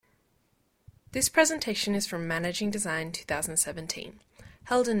This presentation is from Managing Design 2017,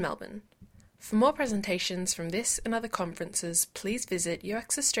 held in Melbourne. For more presentations from this and other conferences, please visit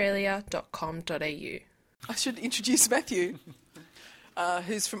uxaustralia.com.au. I should introduce Matthew,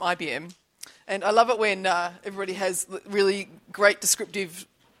 who's from IBM. And I love it when everybody has really great descriptive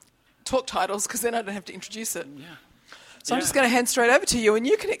talk titles, because then I don't have to introduce it. Yeah. So I'm just going to hand straight over to you, and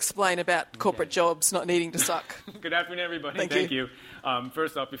you can explain about corporate jobs not needing to suck. Good afternoon, everybody. Thank you.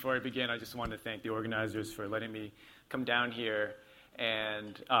 First off, before I begin, I just want to thank the organizers for letting me come down here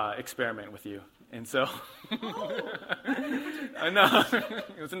and experiment with you. And so, I know,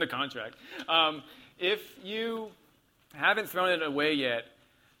 it was in the contract. If you haven't thrown it away yet,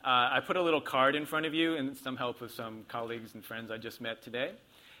 I put a little card in front of you and some help with some colleagues and friends I just met today.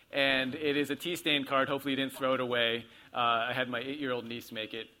 And it is a tea-stained card. Hopefully you didn't throw it away. I had my 8-year-old niece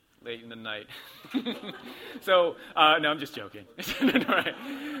make it late in the night. So, no, I'm just joking. Right.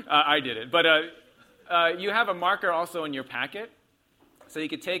 I did it. But you have a marker also in your packet. So you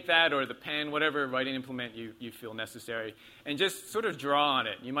could take that or the pen, whatever writing implement you feel necessary, and just sort of draw on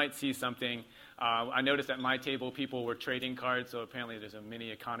it. You might see something. I noticed at my table people were trading cards, so apparently there's a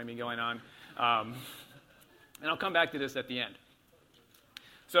mini economy going on. And I'll come back to this at the end.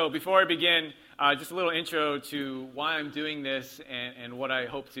 So before I begin, just a little intro to why I'm doing this and what I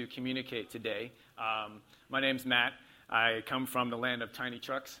hope to communicate today. My name's Matt. I come from the land of tiny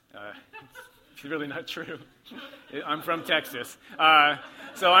trucks. It's really not true. I'm from Texas.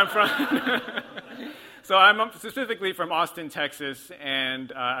 So I'm specifically from Austin, Texas,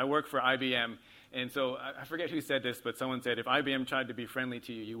 and I work for IBM. And so I forget who said this, but someone said, if IBM tried to be friendly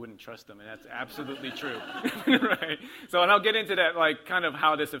to you, you wouldn't trust them. And that's absolutely true. Right? So, and I'll get into that, like, kind of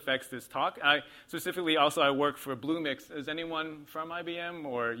how this affects this talk. I work for Bluemix. Is anyone from IBM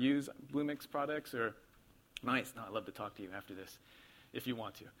or use Bluemix products? Or nice. No, I'd love to talk to you after this, if you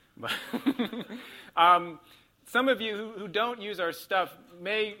want to. But some of you who don't use our stuff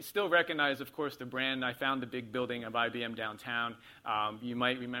may still recognize, of course, the brand. I found the big building of IBM downtown. You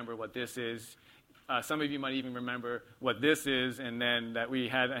might remember what this is. Some of you might even remember what this is, and then that we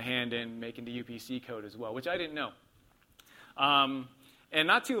had a hand in making the UPC code as well, which I didn't know. And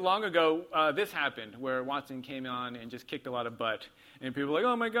not too long ago, this happened, where Watson came on and just kicked a lot of butt. And people were like,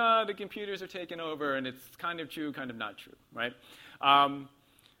 oh, my God, the computers are taking over, and it's kind of true, kind of not true, right?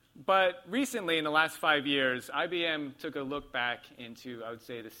 But recently, in the last 5 years, IBM took a look back into, I would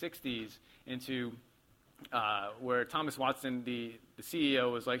say, the 60s, into where Thomas Watson, the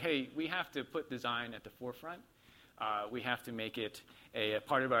CEO, was like, hey, we have to put design at the forefront. We have to make it a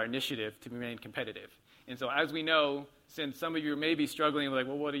part of our initiative to remain competitive. And so as we know, since some of you may be struggling, like,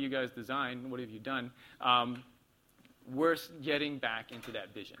 well, what do you guys design? What have you done? We're getting back into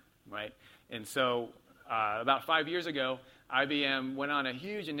that vision, right? And so about 5 years ago, IBM went on a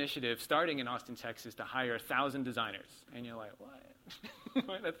huge initiative starting in Austin, Texas, to hire 1,000 designers. And you're like, what?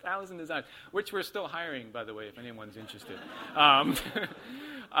 1,000 designers, which we're still hiring, by the way, if anyone's interested.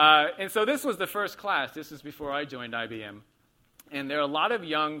 And so this was the first class. This is before I joined IBM. And there are a lot of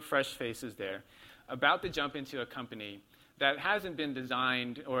young, fresh faces there about to jump into a company that hasn't been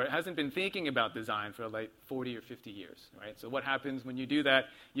designed or hasn't been thinking about design for like 40 or 50 years, right? So what happens when you do that?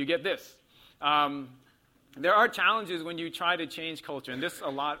 You get this. There are challenges when you try to change culture, and this a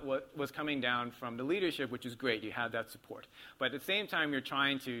lot was coming down from the leadership, which is great. You have that support. But at the same time, you're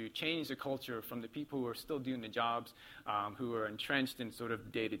trying to change the culture from the people who are still doing the jobs, who are entrenched in sort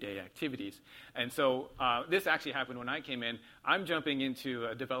of day-to-day activities. And so this actually happened when I came in. I'm jumping into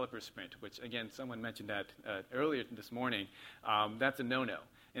a developer sprint, which, again, someone mentioned that earlier this morning. That's a no-no.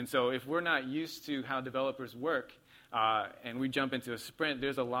 And so if we're not used to how developers work, and we jump into a sprint,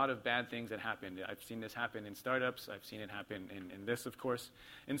 there's a lot of bad things that happen. I've seen this happen in startups. I've seen it happen in this, of course.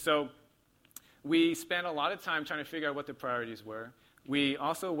 And so we spent a lot of time trying to figure out what the priorities were. We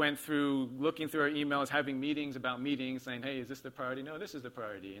also went through looking through our emails, having meetings about meetings, saying, hey, is this the priority? No, this is the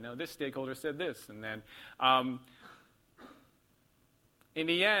priority. You know, this stakeholder said this. And then in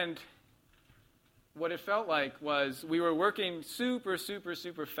the end, what it felt like was we were working super, super,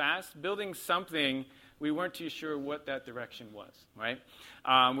 super fast, building something. We weren't too sure what that direction was, right?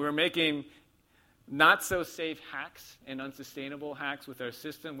 We were making not-so-safe hacks and unsustainable hacks with our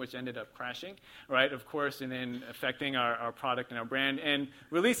system, which ended up crashing, right, of course, and then affecting our product and our brand, and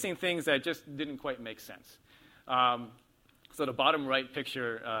releasing things that just didn't quite make sense. So the bottom right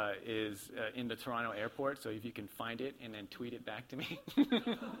picture is in the Toronto airport, so if you can find it and then tweet it back to me.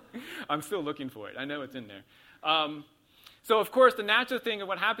 I'm still looking for it. I know it's in there. So, of course, the natural thing of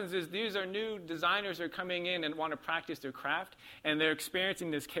what happens is these are new designers who are coming in and want to practice their craft, and they're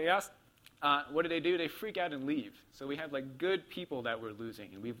experiencing this chaos. what do? They freak out and leave. So we had like good people that we're losing,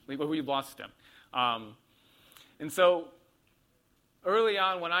 and we've lost them. And so early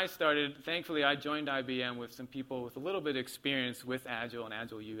on when I started, thankfully I joined IBM with some people with a little bit of experience with Agile and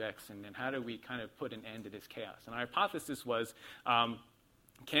Agile UX, and then how do we kind of put an end to this chaos? And our hypothesis was,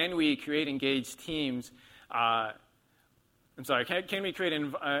 can we create engaged teams? Can we create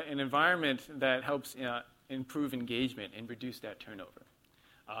an environment that helps improve engagement and reduce that turnover?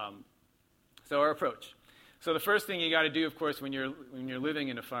 So our approach. So the first thing you got to do, of course, when you're living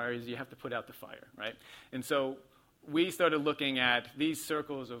in a fire is you have to put out the fire, right? And so we started looking at these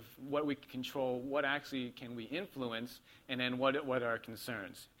circles of what we can control, what actually can we influence, and then what are our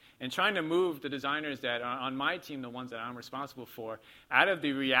concerns. And trying to move the designers that are on my team, the ones that I'm responsible for, out of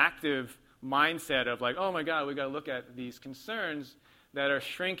the reactive mindset of like, oh my God, we got to look at these concerns that are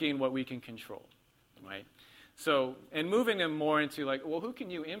shrinking what we can control, right? So, and moving them more into like, well, who can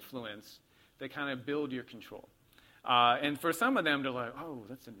you influence that kind of build your control? And for some of them, they're like, oh,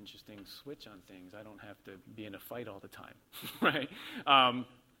 that's an interesting switch on things. I don't have to be in a fight all the time, right?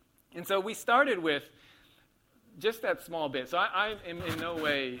 And so we started with just that small bit. So I am in no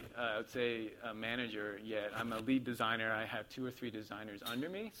way, I would say, a manager yet. I'm a lead designer. I have 2 or 3 designers under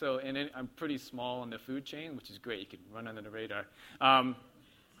me. So I'm pretty small in the food chain, which is great. You can run under the radar.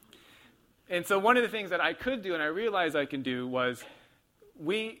 And so one of the things that I could do, and I realized I can do, was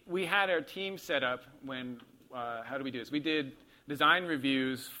we had our team set up when, how do we do this? We did design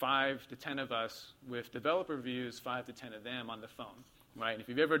reviews, 5 to 10 of us, with developer reviews, 5 to 10 of them on the phone, right? And if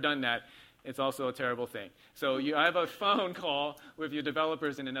you've ever done that, it's also a terrible thing. So you have a phone call with your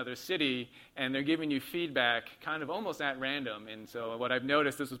developers in another city, and they're giving you feedback kind of almost at random. And so what I've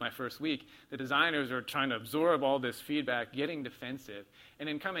noticed, this was my first week, the designers are trying to absorb all this feedback, getting defensive, and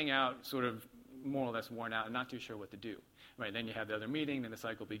then coming out sort of more or less worn out and not too sure what to do. Right? Then you have the other meeting, then the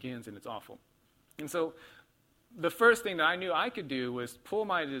cycle begins, and it's awful. And so the first thing that I knew I could do was pull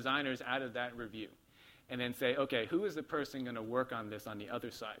my designers out of that review and then say, okay, who is the person going to work on this on the other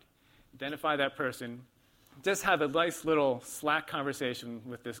side? Identify that person, just have a nice little Slack conversation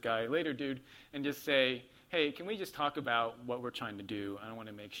with this guy, later dude, and just say, hey, can we just talk about what we're trying to do? I want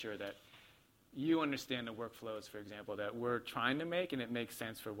to make sure that you understand the workflows, for example, that we're trying to make, and it makes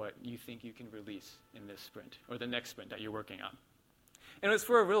sense for what you think you can release in this sprint or the next sprint that you're working on. And it was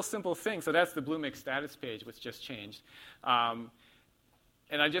for a real simple thing. So that's the Bluemix status page, which just changed. And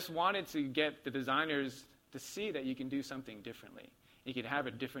I just wanted to get the designers to see that you can do something differently. You can have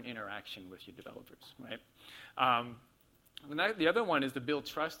a different interaction with your developers, right? The other one is to build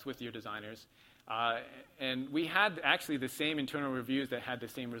trust with your designers. And we had actually the same internal reviews that had the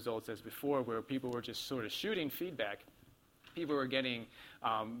same results as before, where people were just sort of shooting feedback. People were getting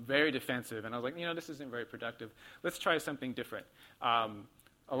very defensive. And I was like, this isn't very productive. Let's try something different.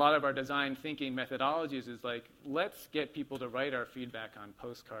 A lot of our design thinking methodologies is like, let's get people to write our feedback on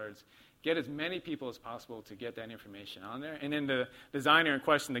postcards, get as many people as possible to get that information on there. And then the designer in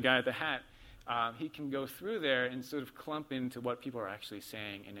question, the guy at the hat, he can go through there and sort of clump into what people are actually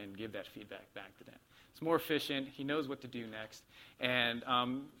saying and then give that feedback back to them. It's more efficient. He knows what to do next. And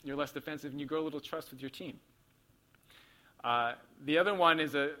you're less defensive, and you grow a little trust with your team. The other one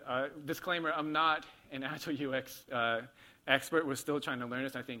is a disclaimer. I'm not an Agile UX expert. We're still trying to learn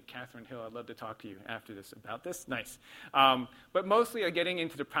this. I think Catherine Hill, I'd love to talk to you after this about this. Nice. But mostly getting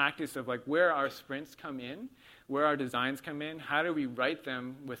into the practice of like where our sprints come in, where our designs come in, how do we write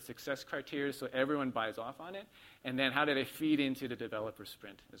them with success criteria so everyone buys off on it, and then how do they feed into the developer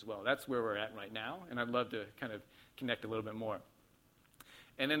sprint as well. That's where we're at right now, and I'd love to kind of connect a little bit more.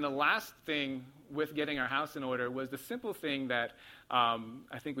 And then the last thing with getting our house in order was the simple thing that I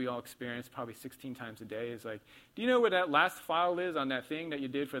think we all experience probably 16 times a day is like, do you know where that last file is on that thing that you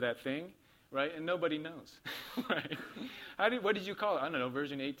did for that thing? Right? And nobody knows. Right? What did you call it? I don't know,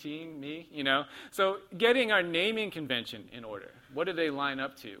 version 18, me? So getting our naming convention in order. What do they line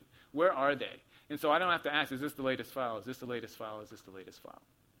up to? Where are they? And so I don't have to ask, is this the latest file? Is this the latest file? Is this the latest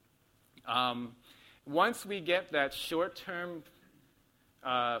file? Once we get that short-term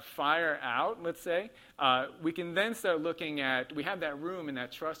fire out, let's say, we can then start looking at, we have that room and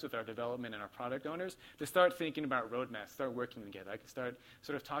that trust with our development and our product owners to start thinking about roadmaps, start working together. I can start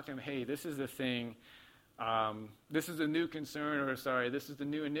sort of talking to them, hey, this is the thing, this is a new concern, this is the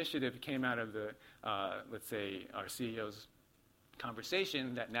new initiative that came out of the, let's say, our CEO's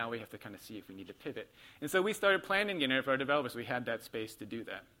conversation that now we have to kind of see if we need to pivot. And so we started planning it for our developers. We had that space to do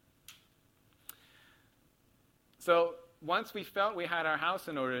that. So once we felt we had our house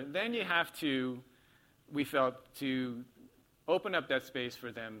in order, then we felt to open up that space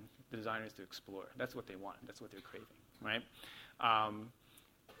for them, the designers, to explore. That's what they want. That's what they're craving, right?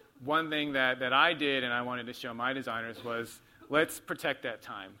 one thing that I did and I wanted to show my designers was, let's protect that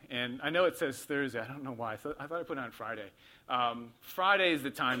time. And I know it says Thursday. I don't know why. I thought I put it on Friday. Friday is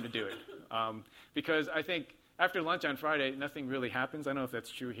the time to do it. Because I think after lunch on Friday, nothing really happens. I don't know if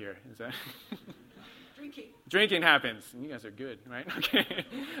that's true here. Is that? Drinking happens. You guys are good, right? Okay.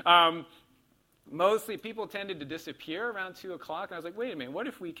 Mostly people tended to disappear around 2 o'clock. And I was like, wait a minute, what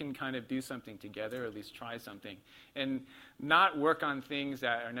if we can kind of do something together, or at least try something, and not work on things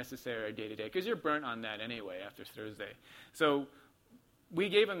that are necessary day-to-day? Because you're burnt on that anyway after Thursday. So we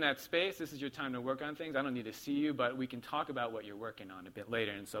gave them that space. This is your time to work on things. I don't need to see you, but we can talk about what you're working on a bit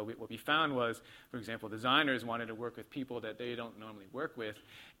later. And so what we found was, for example, designers wanted to work with people that they don't normally work with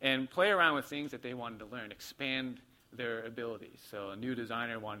and play around with things that they wanted to learn, expand their abilities. So a new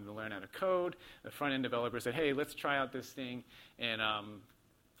designer wanted to learn how to code. The front-end developer said, hey, let's try out this thing. And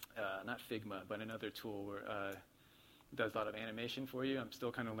not Figma, but another tool where does a lot of animation for you. I'm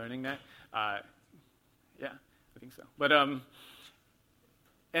still kind of learning that. Yeah, I think so. But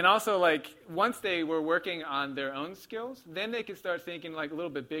and also, like, once they were working on their own skills, then they could start thinking, like, a little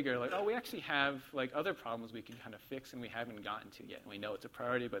bit bigger, like, oh, we actually have, like, other problems we can kind of fix and we haven't gotten to yet. And we know it's a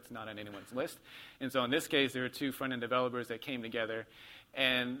priority, but it's not on anyone's list. And so in this case, there were 2 front-end developers that came together,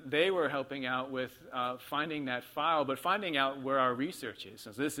 and they were helping out with finding that file, but finding out where our research is.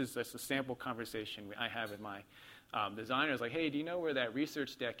 So this is just a sample conversation I have with my designers, like, hey, do you know where that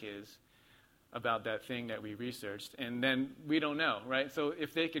research deck is about that thing that we researched? And then we don't know, right? So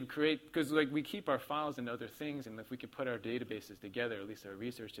if they could create, because like we keep our files and other things, and if we could put our databases together, at least our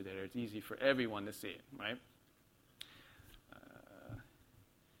research together, it's easy for everyone to see it, right?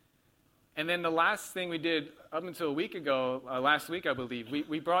 And then the last thing we did up until a week ago, last week I believe,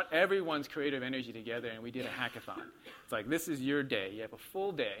 we brought everyone's creative energy together and we did a hackathon. It's like, this is your day. You have a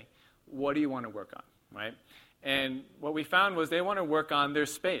full day. What do you want to work on, right? And what we found was they want to work on their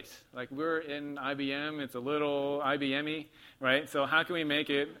space. Like, we're in IBM, it's a little IBM-y, right? So how can we make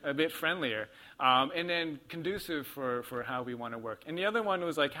it a bit friendlier? And then conducive for how we want to work. And the other one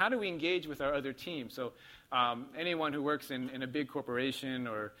was like, how do we engage with our other teams? So anyone who works in a big corporation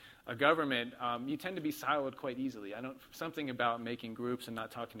or a government, you tend to be siloed quite easily. Something about making groups and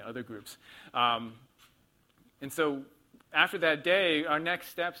not talking to other groups. And so after that day, our next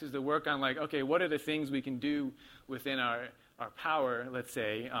steps is to work on, like, okay, what are the things we can do within our power, let's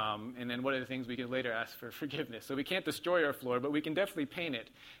say, and then what are the things we can later ask for forgiveness. So we can't destroy our floor, but we can definitely paint it.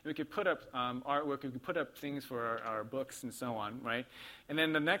 And we could put up artwork, we could put up things for our books and so on, right? And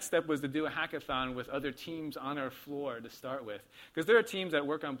then the next step was to do a hackathon with other teams on our floor to start with. Because there are teams that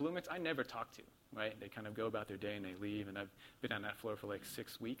work on Bluemix I never talk to, right? They kind of go about their day and they leave, and I've been on that floor for like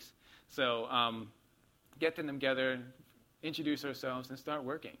 6 weeks. So getting them together, introduce ourselves, and start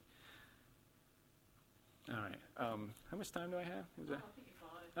working. All right. How much time do I have? Is that?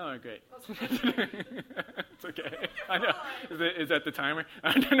 Oh, great. It's okay. I know. Is that the timer?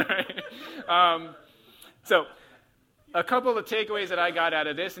 All right. So a couple of takeaways that I got out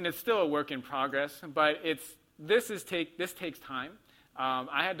of this, and it's still a work in progress, but this takes time.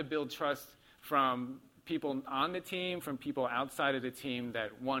 I had to build trust from people on the team, from people outside of the team, that,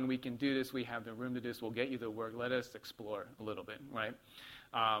 one, we can do this, we have the room to do this, we'll get you the work, let us explore a little bit, right?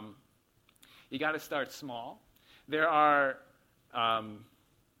 You got to start small. There are,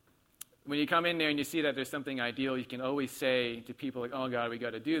 when you come in there and you see that there's something ideal, you can always say to people, like, oh, God, we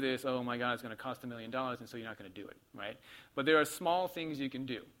got to do this. Oh, my God, it's going to cost $1 million, and so you're not going to do it, right? But there are small things you can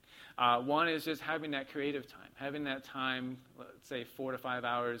do. One is just having that creative time, having that time, let's say 4 to 5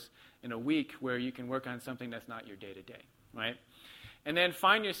 hours in a week where you can work on something that's not your day-to-day, right? And then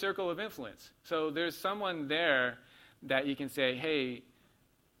find your circle of influence. So there's someone there that you can say, hey,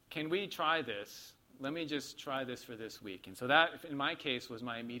 can we try this? Let me just try this for this week. And so that, in my case, was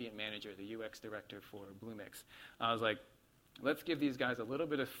my immediate manager, the UX director for Bluemix. I was like, let's give these guys a little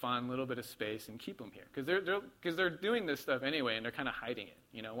bit of fun, a little bit of space, and keep them here. Because they're doing this stuff anyway, and they're kind of hiding it.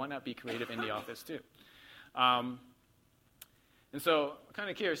 You know, why not be creative in the office, too? And so I'm kind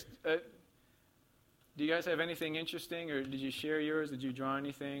of curious, do you guys have anything interesting, or did you share yours? Did you draw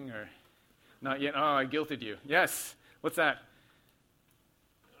anything, or not yet? Oh, I guilted you. Yes. What's that?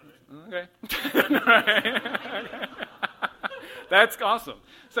 Okay. That's awesome.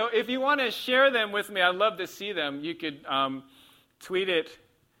 So if you want to share them with me, I'd love to see them. You could tweet it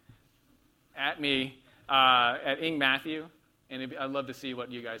at me, at Ing Matthew, and I'd love to see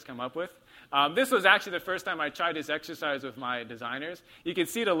what you guys come up with. This was actually the first time I tried this exercise with my designers. You can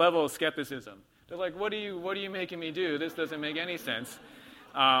see the level of skepticism. They're like, what are you making me do? This doesn't make any sense.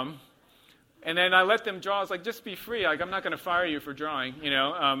 And then I let them draw. I was like, just be free. Like, I'm not going to fire you for drawing, you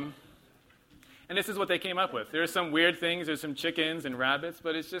know. And this is what they came up with. There are some weird things. There's some chickens and rabbits,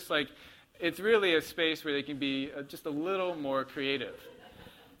 but it's just like, it's really a space where they can be just a little more creative.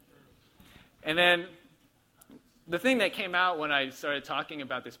 And then the thing that came out when I started talking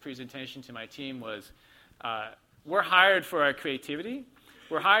about this presentation to my team was, we're hired for our creativity.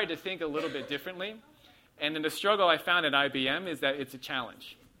 We're hired to think a little bit differently. And then the struggle I found at IBM is that it's a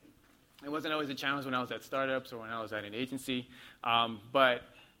challenge. It wasn't always a challenge when I was at startups or when I was at an agency, but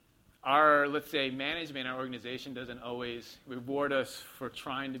our, let's say, management, our organization doesn't always reward us for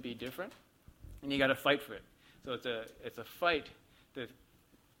trying to be different, and you got to fight for it. So it's a fight to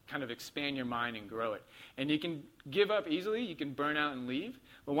kind of expand your mind and grow it. And you can give up easily, you can burn out and leave,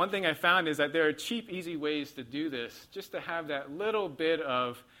 but one thing I found is that there are cheap, easy ways to do this, just to have that little bit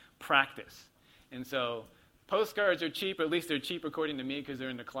of practice. And so postcards are cheap, at least they're cheap according to me because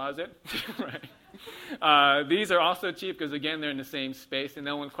they're in the closet, right? These are also cheap because, again, they're in the same space and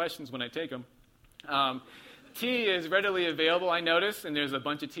no one questions when I take them. Tea is readily available, I noticed, and there's a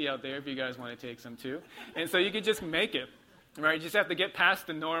bunch of tea out there if you guys want to take some too. And so you can just make it, right? You just have to get past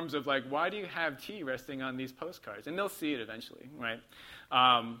the norms of like, why do you have tea resting on these postcards? And they'll see it eventually, right?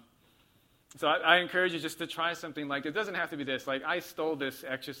 So I encourage you just to try something like, it doesn't have to be this. Like, I stole this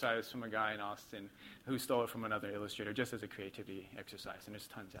exercise from a guy in Austin who stole it from another illustrator just as a creativity exercise, and there's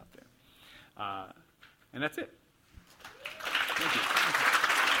tons out there. And that's it. Thank you.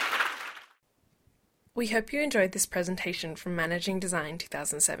 We hope you enjoyed this presentation from Managing Design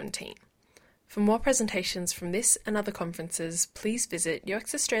 2017. For more presentations from this and other conferences, please visit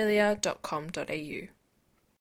uxaustralia.com.au.